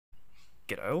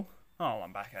G'day all. Oh,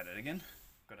 I'm back at it again.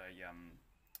 Got a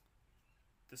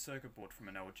the circuit board from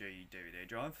an LG DVD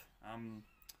drive.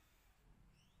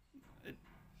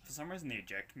 For some reason the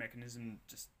eject mechanism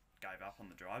just gave up on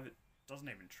the drive. It doesn't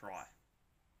even try.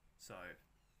 So,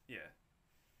 yeah.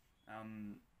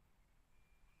 Don't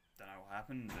know what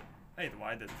happened, but either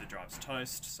way, the drive's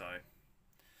toast. So,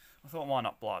 I thought, why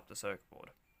not blow up the circuit board?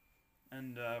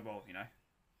 And well, you know,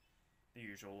 the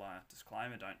usual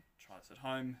disclaimer: don't try this at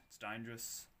home. It's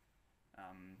dangerous.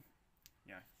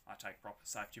 You know, I take proper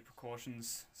safety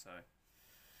precautions. So,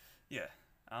 yeah.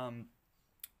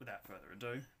 Without further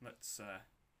ado, let's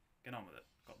get on with it.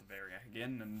 Got the variac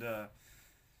again, and I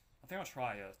think I'll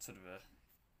try sort of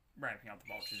ramping up the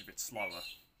voltage a bit slower,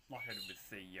 like I did with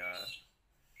the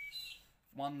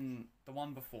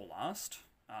one before last.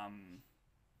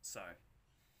 So,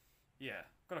 yeah,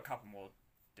 got a couple more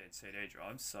dead CD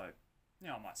drives, so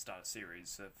yeah, I might start a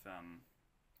series of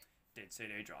dead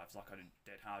CD drives like I did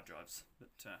dead hard drives.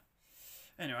 But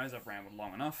anyways, I've rambled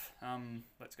long enough.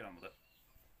 Let's get on with it.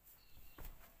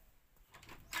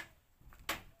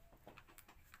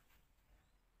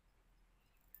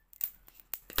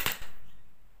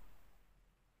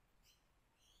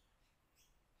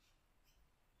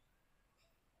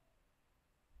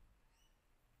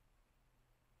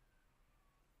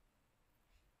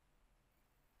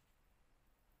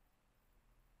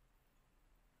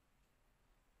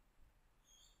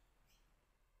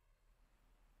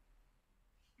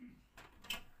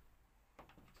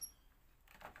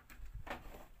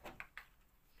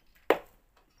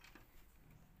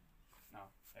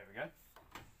 There we go. It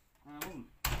wasn't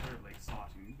terribly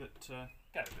exciting, but gave a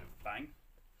bit of a bang.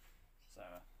 So,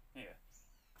 yeah.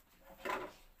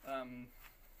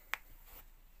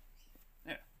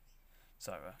 Yeah.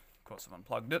 So, of course, I've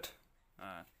unplugged it.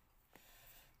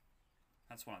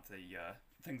 That's one of the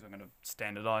things I'm going to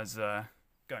standardise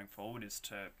going forward, is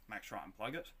to make sure I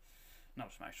unplug it.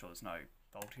 Not to make sure there's no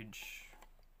voltage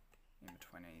in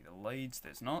between any of the leads.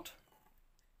 There's not.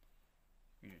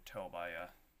 You can tell by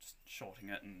just shorting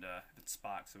it, and if it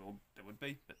sparks, there would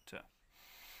be. But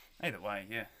either way,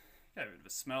 yeah, gave it a bit of a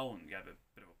smell and gave it a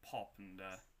bit of a pop, and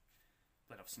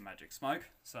let off some magic smoke.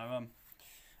 So,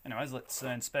 anyways, let's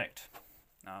inspect.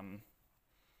 Yeah.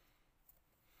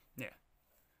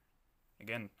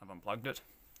 Again, I've unplugged it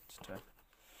just to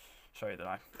show you that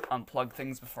I unplug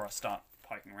things before I start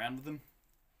poking around with them.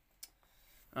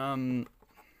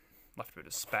 Left a bit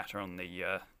of spatter on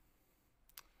the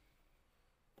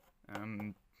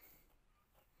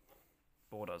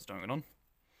board I was doing it on.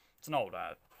 It's an old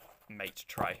meat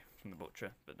tray from the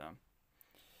butcher, but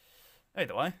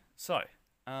either way, so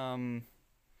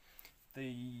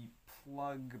the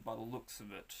plug, by the looks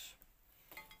of it,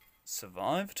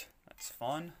 survived. That's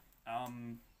fine.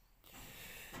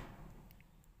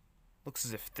 Looks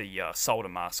as if the solder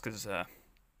mask is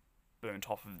burnt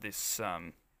off of this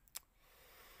that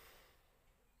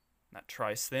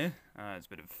trace there. There's a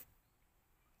bit of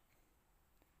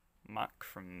muck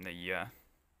from the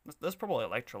there's probably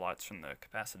electrolytes from the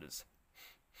capacitors.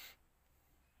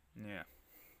 Yeah,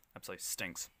 absolutely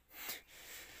stinks.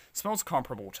 Smells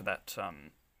comparable to that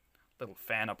little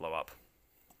fan I blew up.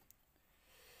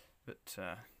 But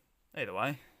either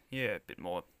way, yeah, a bit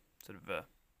more sort of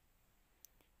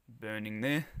burning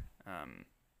there.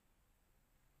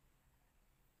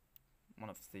 One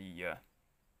of the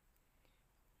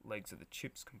legs of the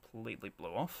chips completely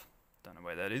blew off. Don't know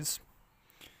where that is.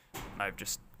 May have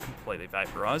just completely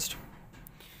vaporised.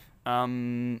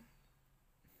 Yeah,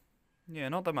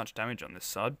 not that much damage on this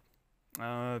side.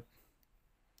 Looks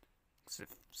as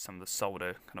if some of the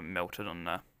solder kind of melted on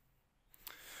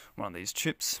one of these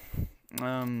chips.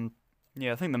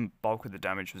 Yeah, I think the bulk of the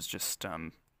damage was just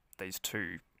these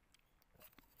two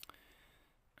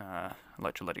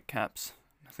electrolytic caps.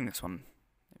 I think this one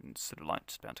is sort of like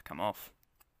just about to come off.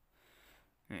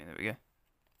 Yeah, there we go.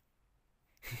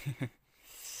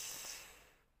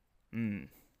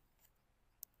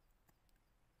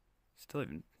 Still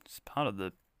even, it's part of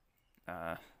the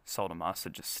solder mask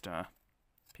that just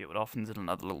peeled off, and there's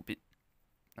another little bit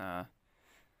there,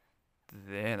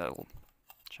 that little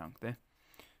chunk there.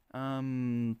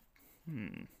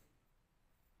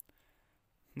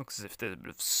 Looks as if there's a bit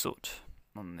of soot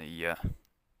on the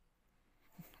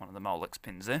one of the Molex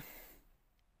pins there,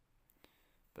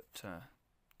 but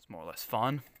it's more or less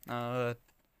fine.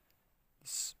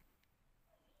 This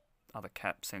other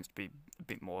cap seems to be a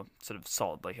bit more sort of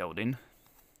solidly held in,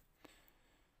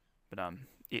 but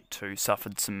it too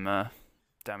suffered some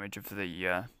damage of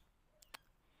the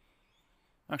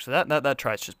actually that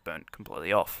trace just burnt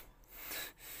completely off.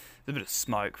 There's a bit of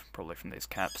smoke probably from these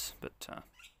caps, but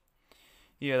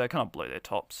Yeah, they kind of blew their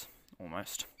tops,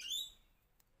 almost.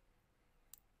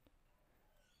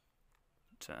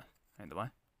 But, either way.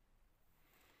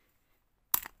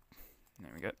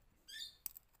 There we go.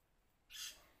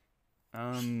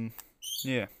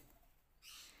 Yeah.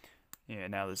 Yeah,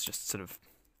 now there's just sort of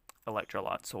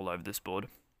electrolytes all over this board.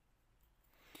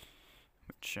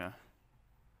 Which,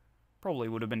 probably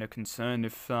would have been a concern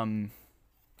if,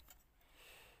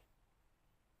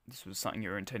 this was something you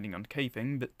were intending on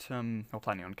keeping, but, or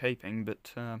planning on keeping,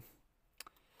 but,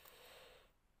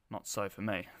 not so for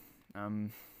me.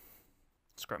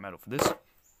 Scrap metal for this.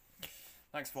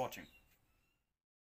 Thanks for watching.